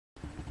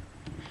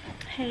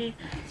Hey,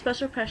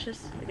 Special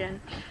Precious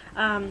again.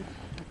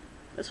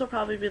 This will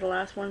probably be the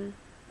last one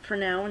for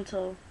now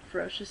until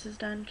Ferocious is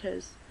done,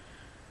 because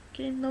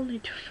getting lonely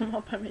doing them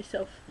all by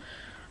myself.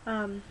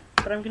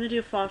 But I'm gonna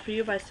do Fall For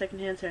You by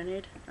Secondhand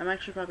Serenade. I'm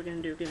actually probably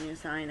gonna do Give Me a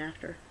Sign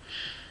after.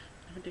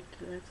 I'm addicted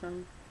to that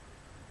song.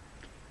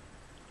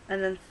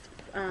 And then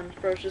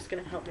Ferocious is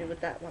gonna help me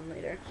with that one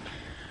later,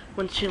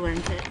 once she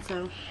learns it.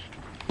 So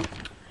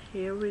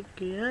here we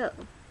go.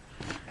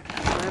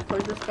 I'm gonna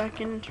plug this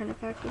back in and turn it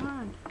back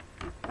on.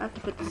 I have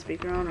to put the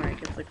speaker on or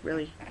it gets like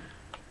really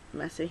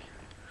messy.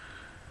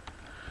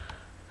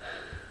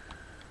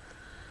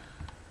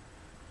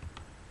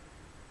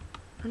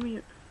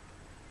 Unmute.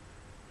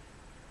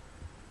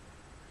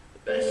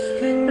 Best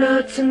thing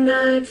about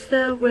tonight's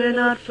that we're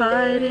not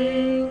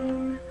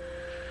fighting.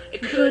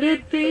 Could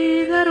it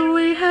be that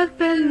we have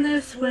been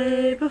this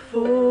way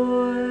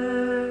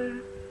before?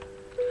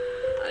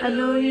 I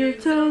know you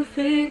don't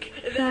think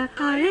that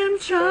I am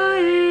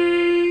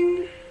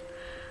trying.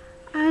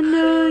 I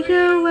know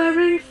you're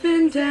wearing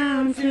thin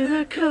down to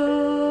the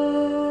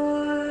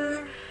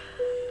core.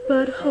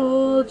 But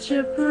hold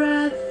your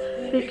breath,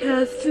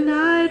 because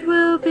tonight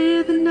will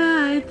be the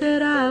night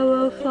that I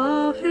will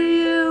fall for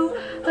you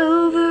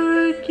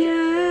over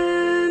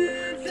again.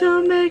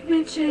 Don't make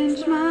me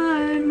change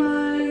my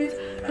mind,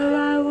 or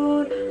I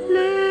won't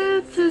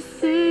live to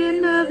see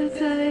another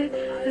day.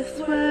 I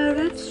swear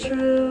it's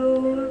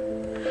true,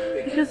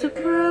 because a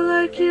girl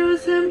like you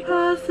is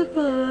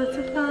impossible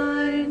to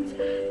find.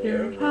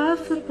 You're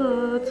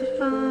impossible to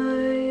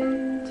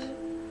find.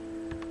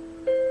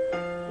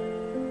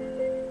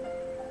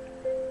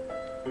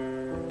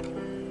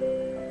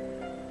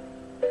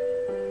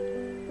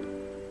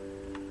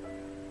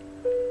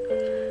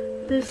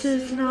 This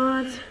is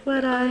not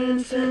what I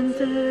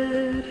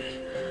intended.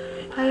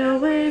 I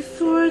always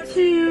swore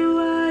to you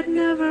I'd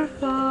never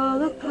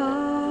fall apart.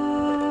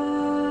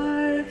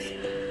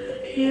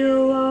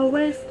 You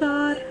always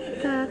thought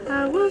that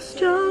I was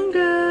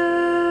stronger.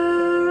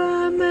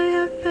 I may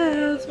have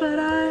failed, but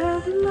I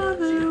have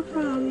loved you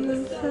from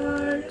the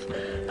start.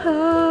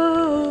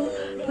 Oh,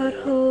 but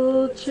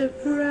hold your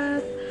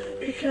breath,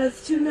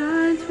 because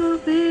tonight will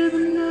be the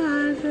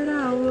night that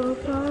I will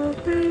fall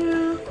for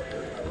you.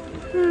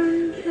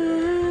 And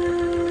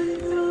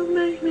then will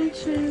make me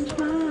change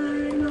my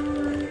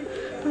mind,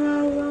 or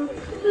I won't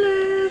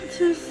live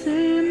to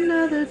see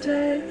another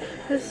day.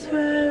 I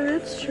swear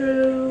it's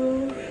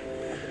true,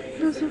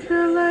 'cause a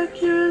girl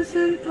like you is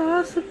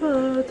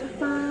impossible to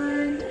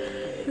find.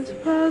 It's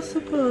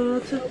impossible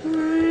to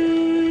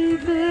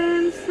breathe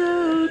in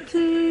so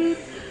deep.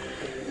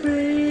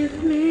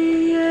 Breathe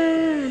me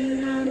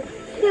in, I'm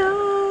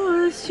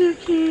yours to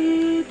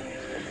keep.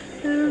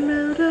 And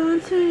melt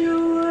onto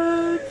your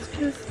words,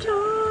 'cause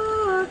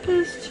talk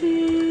is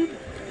cheap.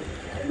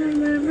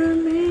 Remember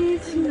me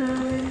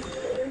tonight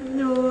when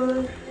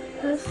you're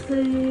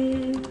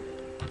asleep,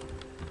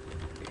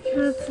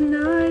 because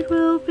tonight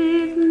will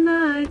be the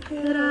night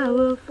that I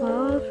will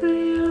fall for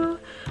you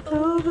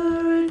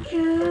over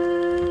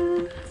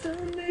again.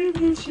 Don't make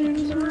me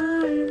change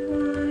my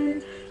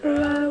mind, or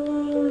I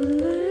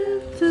won't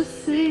live to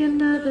see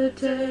another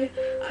day.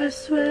 I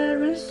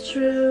swear it's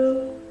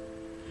true,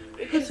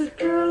 because a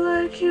girl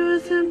like you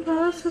is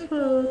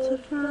impossible to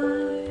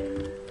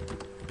find.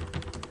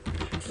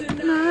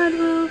 Tonight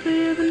will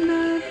be the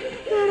night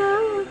that I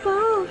will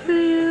fall for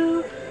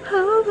you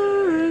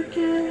over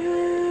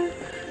again.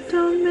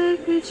 Don't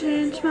make me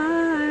change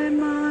my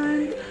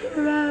mind,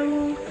 or I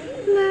won't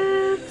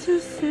live to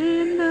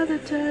see another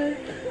day.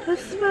 I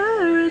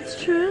swear it's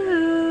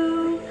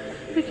true,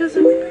 because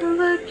a girl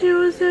like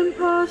you is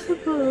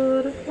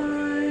impossible to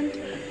find.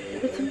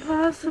 It's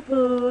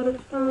impossible to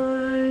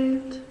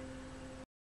find.